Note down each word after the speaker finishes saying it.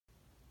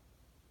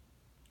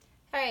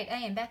Alright, I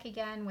am back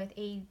again with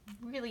a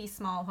really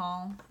small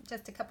haul.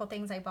 Just a couple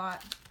things I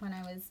bought when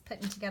I was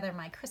putting together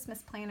my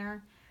Christmas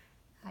planner.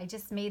 I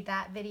just made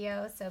that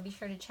video, so be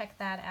sure to check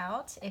that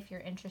out if you're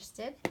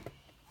interested.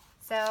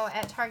 So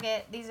at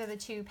Target, these are the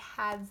two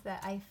pads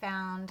that I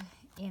found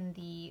in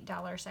the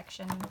dollar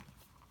section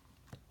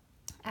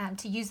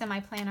to use in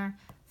my planner.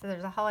 So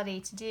there's a holiday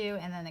to do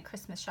and then a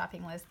Christmas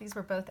shopping list. These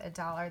were both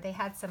 $1. They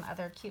had some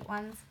other cute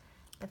ones,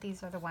 but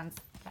these are the ones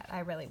that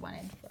I really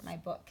wanted for my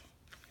book.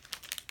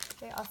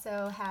 They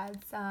also had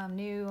some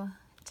new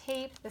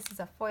tape. This is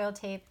a foil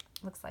tape.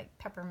 Looks like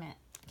peppermint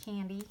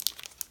candy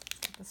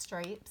with the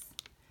stripes.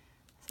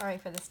 Sorry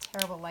for this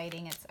terrible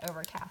lighting. It's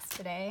overcast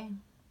today.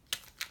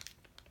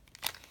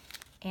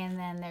 And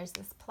then there's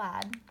this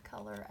plaid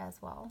color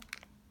as well.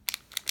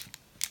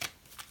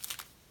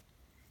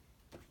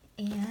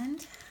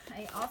 And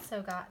I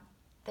also got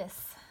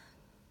this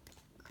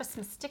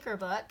Christmas sticker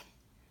book.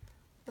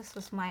 This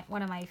was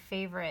one of my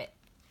favorite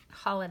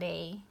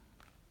holiday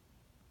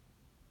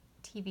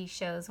TV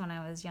shows when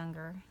I was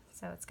younger.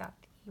 So it's got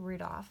the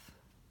Rudolph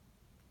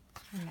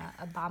and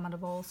the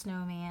abominable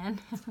snowman.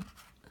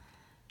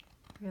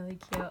 Really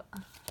cute.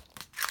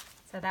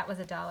 So that was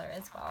 $1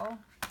 as well.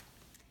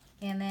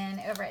 And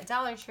then over at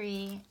Dollar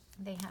Tree,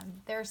 they have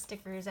their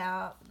stickers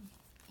out.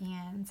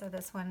 And so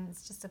this one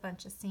is just a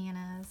bunch of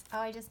Santas. Oh,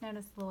 I just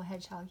noticed the little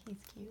hedgehog. He's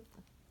cute.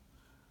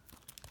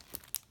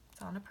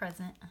 It's on a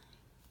present.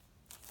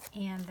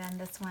 And then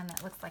this one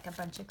that looks like a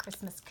bunch of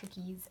Christmas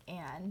cookies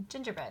and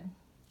gingerbread.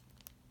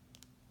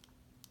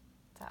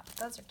 So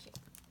those are cute.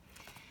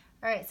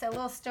 All right, so a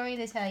little story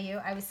to tell you.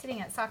 I was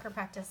sitting at soccer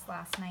practice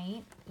last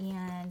night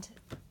and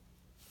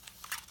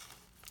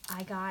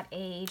I got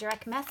a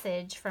direct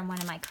message from one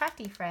of my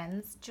crafty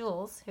friends,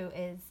 Jules, who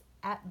is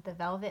at the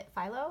Velvet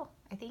Philo,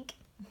 I think.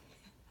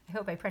 I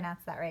hope I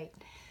pronounced that right.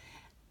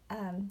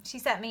 She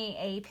sent me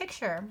a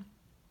picture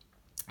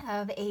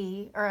of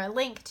a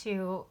link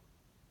to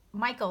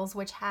Michael's,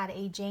 which had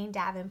a Jane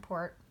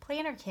Davenport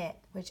planner kit,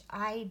 which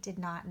I did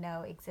not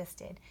know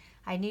existed.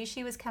 I knew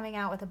she was coming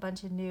out with a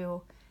bunch of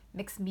new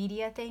mixed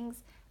media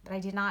things, but I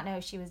did not know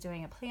she was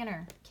doing a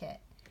planner kit.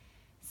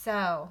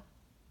 So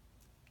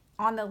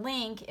on the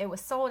link, it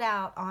was sold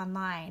out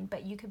online,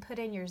 but you could put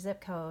in your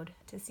zip code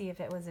to see if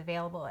it was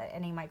available at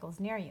any Michael's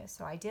near you.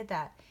 So I did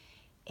that,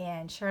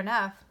 and sure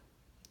enough,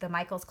 the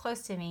Michael's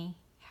close to me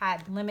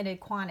had limited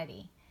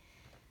quantity.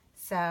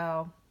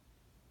 So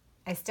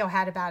I still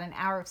had about an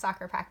hour of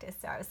soccer practice,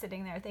 so I was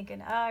sitting there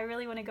thinking, oh, I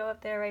really want to go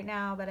up there right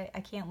now, but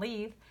I can't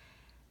leave.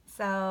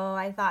 So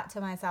I thought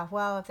to myself,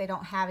 well, if they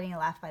don't have any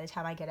left by the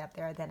time I get up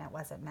there, then it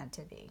wasn't meant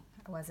to be.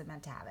 I wasn't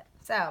meant to have it.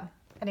 So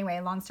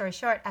anyway, long story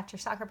short, after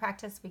soccer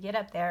practice, we get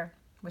up there,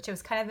 which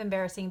was kind of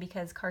embarrassing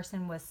because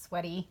Carson was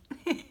sweaty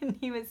and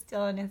he was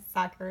still in his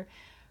soccer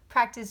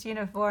practice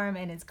uniform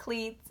and his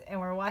cleats, and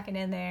we're walking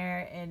in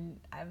there, and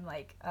I'm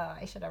like, oh,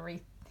 I should have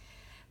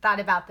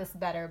thought about this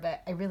better,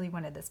 but I really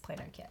wanted this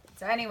planner kit.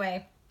 So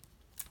anyway,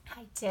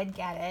 I did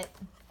get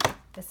it.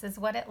 This is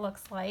what it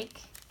looks like.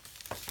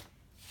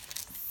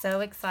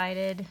 So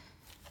excited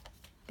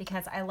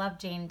because I love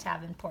Jane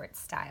Davenport's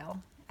style.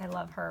 I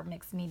love her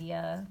mixed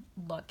media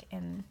look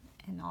and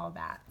all of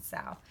that. So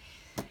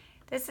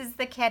this is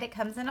the kit. It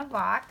comes in a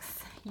box.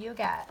 You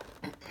get,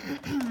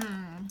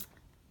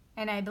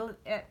 and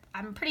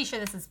I'm pretty sure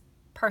this is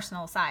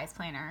personal size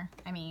planner.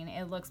 I mean,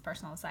 it looks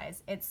personal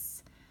size.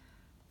 It's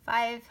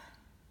 5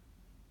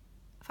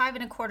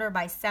 1/4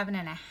 by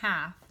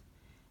 7.5.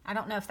 I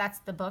don't know if that's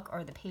the book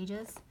or the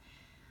pages,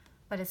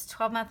 but it's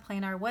 12-month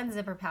planner, 1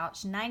 zipper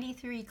pouch,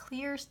 93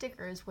 clear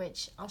stickers,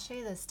 which I'll show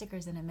you those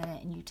stickers in a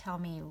minute and you tell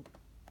me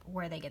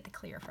where they get the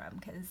clear from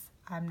because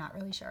I'm not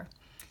really sure.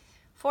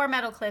 4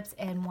 metal clips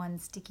and 1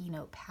 sticky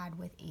note pad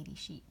with 80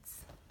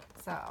 sheets.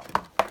 So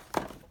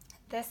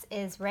this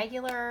is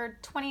regular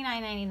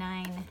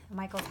 $29.99.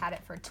 Michael's had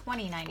it for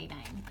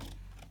 $20.99.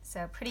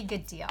 So pretty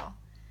good deal.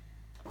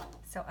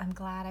 So I'm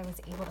glad I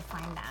was able to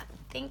find that.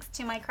 Thanks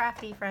to my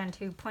crafty friend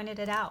who pointed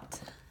it out.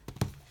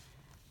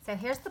 So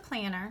here's the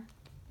planner,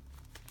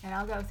 and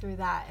I'll go through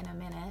that in a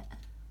minute.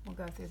 We'll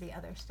go through the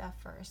other stuff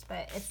first,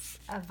 but it's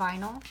a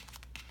vinyl,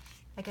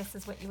 I guess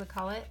is what you would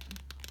call it.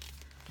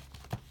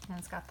 And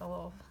it's got the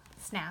little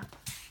snap.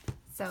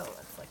 So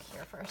let's look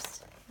here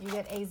first. You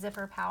get a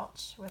zipper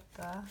pouch with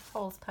the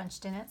holes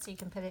punched in it so you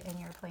can put it in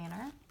your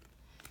planner.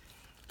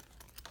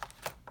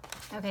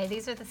 Okay,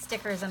 these are the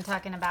stickers I'm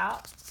talking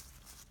about.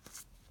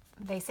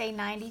 They say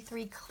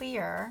 93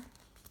 clear,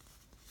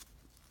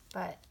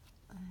 but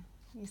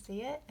you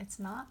see it? It's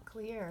not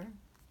clear.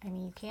 I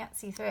mean, you can't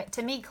see through it.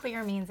 To me,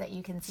 clear means that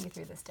you can see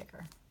through the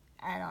sticker.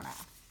 I don't know.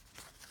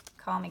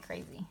 Call me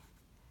crazy.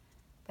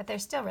 But they're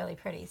still really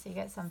pretty. So you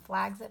get some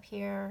flags up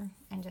here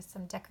and just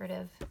some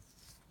decorative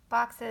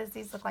boxes.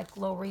 These look like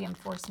low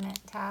reinforcement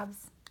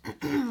tabs.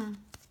 And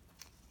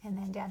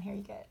then down here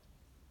you get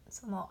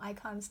some little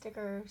icon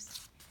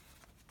stickers.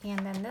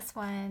 And then this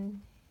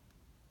one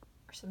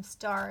are some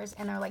stars,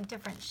 and they're like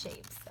different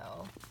shapes.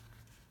 So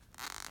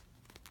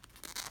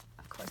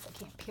of course I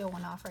can't peel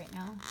one off right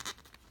now.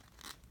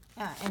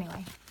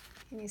 Anyway,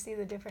 Can you see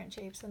the different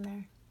shapes in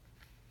there?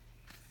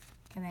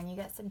 And then you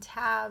got some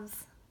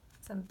tabs,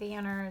 some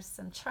banners,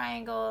 some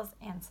triangles,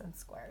 and some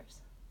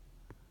squares.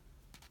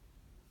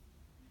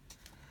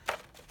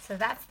 So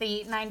that's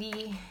the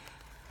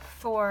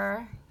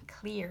 94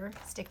 clear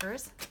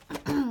stickers.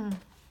 And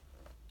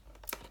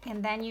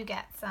then you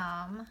get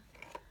some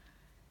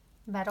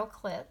metal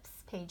clips,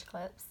 page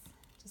clips.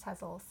 Just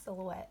has a little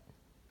silhouette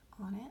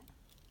on it.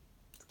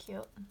 It's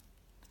cute.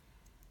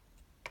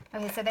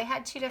 Okay, so they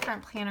had two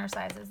different planner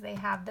sizes. They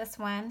have this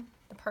one,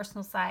 the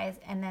personal size,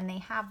 and then they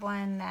have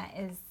one that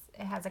is,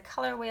 it has a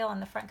color wheel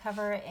on the front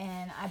cover,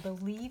 and I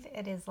believe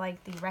it is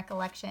like the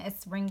Recollection.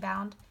 It's ring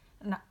bound.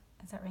 No,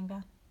 is that ring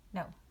bound?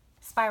 No,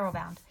 spiral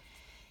bound.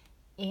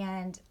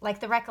 And like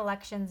the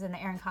Recollections in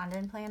the Erin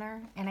Condren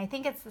planner, and I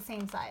think it's the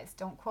same size.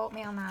 Don't quote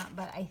me on that,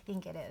 but I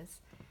think it is.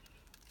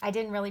 I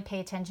didn't really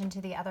pay attention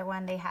to the other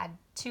one. They had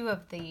two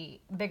of the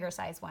bigger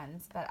size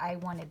ones, but I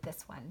wanted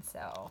this one,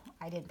 so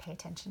I didn't pay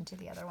attention to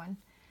the other one.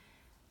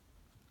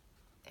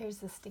 There's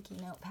the sticky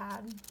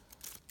notepad.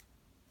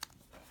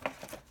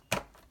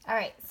 All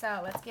right,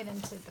 so let's get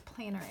into the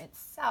planner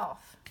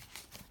itself.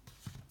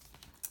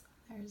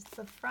 There's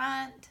the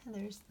front,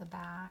 there's the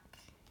back.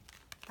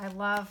 I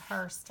love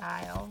her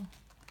style.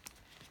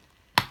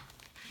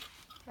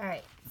 All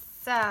right,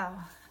 so,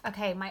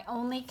 okay, my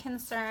only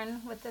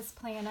concern with this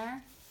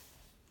planner,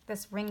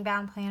 this ring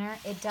bound planner,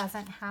 it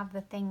doesn't have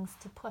the things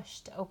to push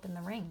to open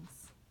the rings.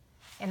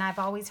 And I've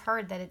always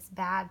heard that it's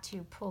bad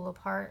to pull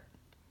apart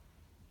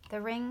the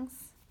rings.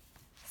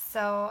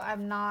 So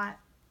I'm not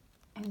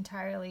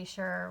entirely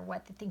sure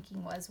what the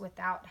thinking was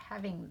without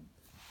having,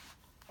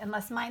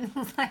 unless mine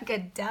was like a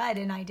dud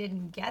and I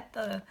didn't get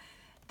the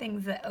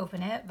things that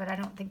open it, but I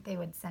don't think they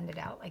would send it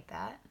out like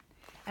that.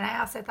 And I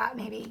also thought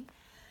maybe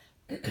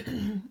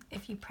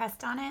if you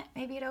pressed on it,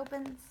 maybe it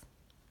opens.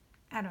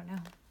 I don't know.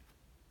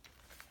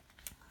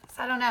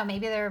 So I don't know,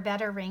 maybe there are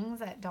better rings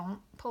that don't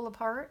pull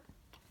apart,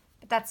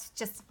 but that's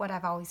just what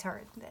I've always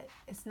heard, that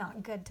it's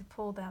not good to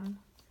pull them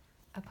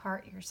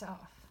apart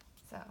yourself.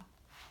 So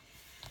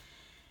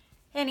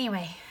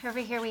anyway, over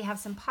here we have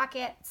some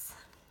pockets.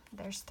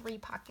 There's 3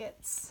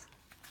 pockets.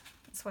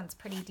 This one's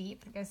pretty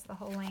deep. It goes the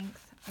whole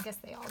length. I guess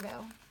they all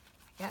go.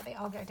 Yeah, they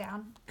all go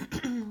down.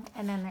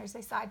 And then there's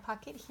a side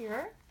pocket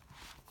here.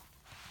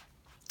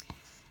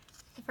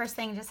 The first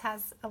thing just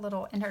has a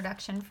little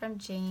introduction from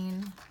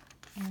Jane.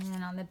 And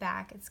then on the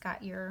back, it's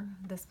got your,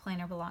 this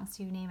planner belongs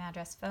to you, name,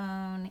 address,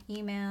 phone,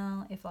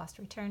 email, if lost,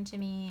 return to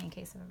me in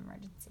case of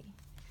emergency.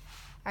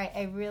 All right,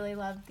 I really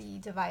love the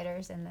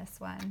dividers in this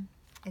one.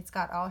 It's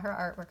got all her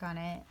artwork on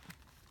it,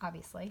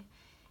 obviously.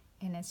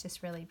 And it's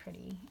just really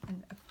pretty.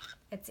 And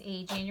it's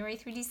a January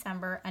through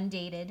December,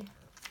 undated.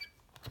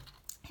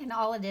 And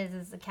all it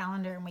is the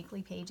calendar and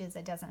weekly pages.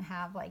 It doesn't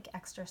have like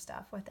extra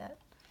stuff with it.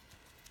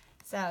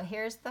 So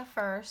here's the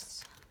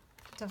first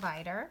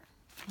divider.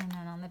 And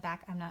then on the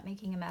back, I'm not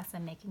making a mess,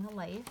 I'm making a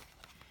lathe.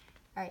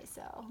 All right,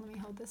 so let me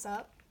hold this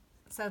up.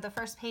 So the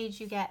first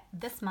page you get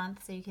this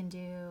month, so you can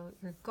do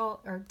your goal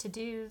or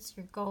to-dos,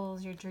 your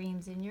goals, your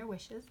dreams, and your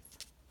wishes.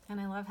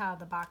 And I love how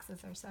the boxes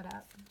are set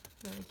up.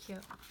 Really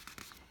cute.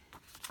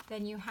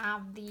 Then you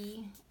have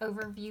the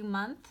overview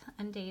month,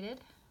 undated.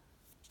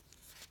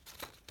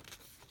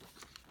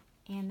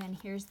 And then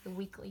here's the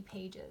weekly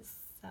pages.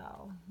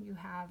 So you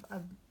have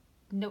a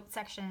note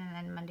section and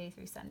then Monday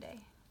through Sunday.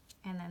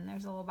 And then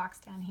there's a little box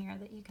down here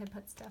that you could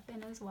put stuff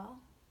in as well.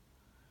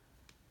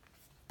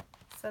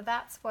 So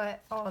that's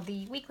what all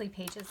the weekly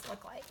pages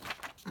look like.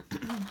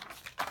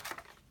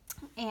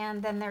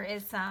 And then there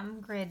is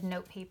some grid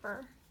note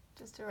paper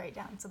just to write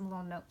down some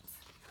little notes.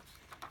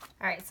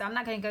 All right, so I'm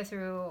not going to go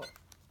through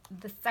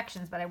the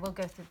sections, but I will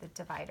go through the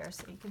dividers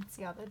so you can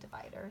see all the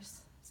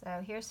dividers.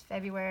 So here's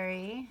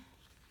February.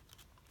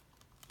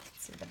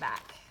 Let's see the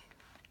back.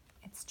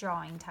 It's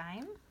drawing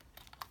time.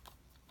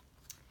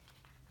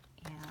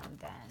 And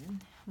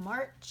then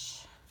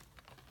March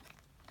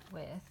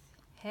with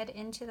head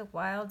into the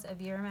wilds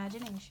of your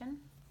imagination.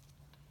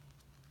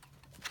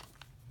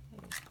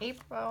 There's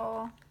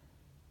April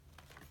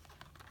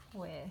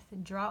with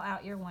draw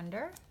out your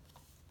wonder.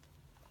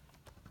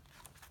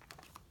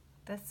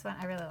 This one,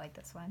 I really like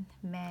this one.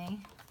 May,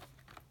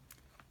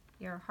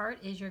 your heart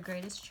is your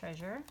greatest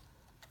treasure.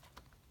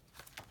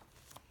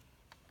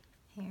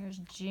 Here's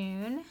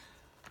June.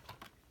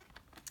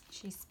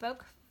 She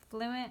spoke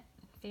fluent,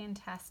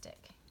 fantastic.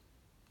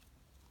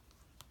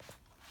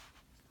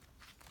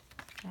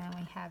 And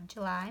we have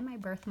July, my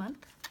birth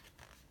month.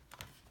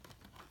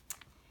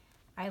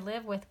 I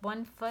live with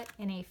one foot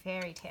in a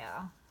fairy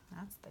tale.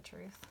 That's the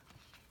truth.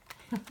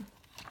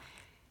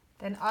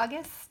 Then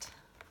August,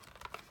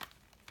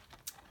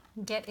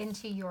 get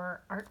into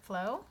your art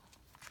flow.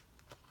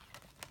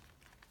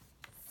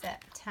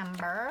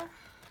 September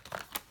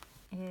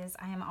is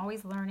I am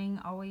always learning,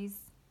 always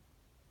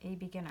a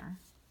beginner.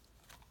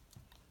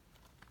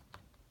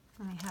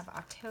 I have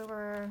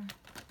October.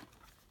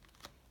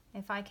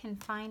 If I can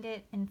find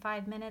it in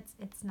 5 minutes,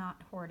 it's not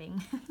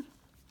hoarding.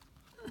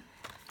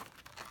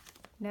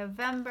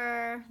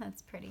 November,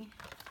 that's pretty.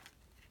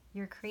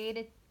 Your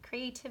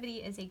Creativity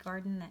is a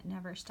garden that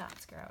never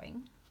stops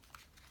growing.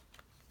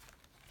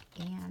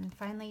 And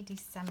finally,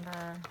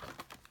 December,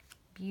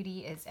 beauty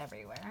is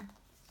everywhere.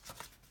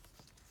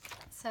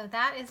 So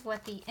that is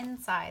what the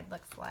inside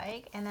looks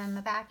like. And then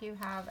the back you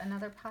have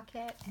another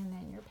pocket and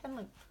then your pen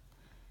loop.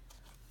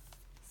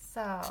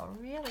 So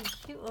really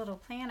cute little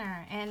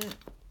planner. And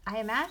I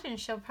imagine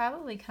she'll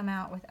probably come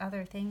out with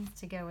other things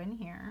to go in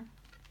here,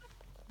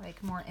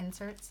 like more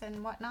inserts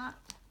and whatnot,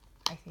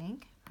 I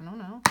think. I don't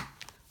know.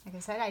 Like I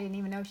said, I didn't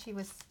even know she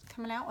was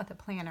coming out with a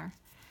planner.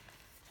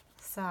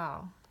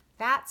 So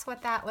that's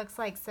what that looks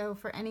like. So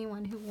for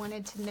anyone who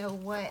wanted to know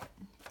what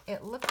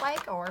it looked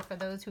like, or for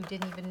those who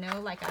didn't even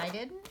know like I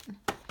did,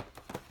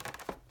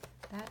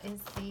 that is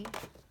the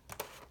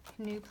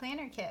new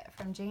planner kit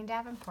from Jane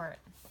Davenport.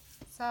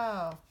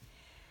 So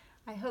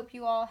I hope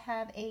you all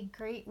have a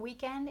great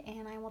weekend,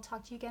 and I will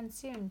talk to you again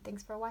soon.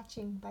 Thanks for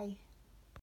watching. Bye.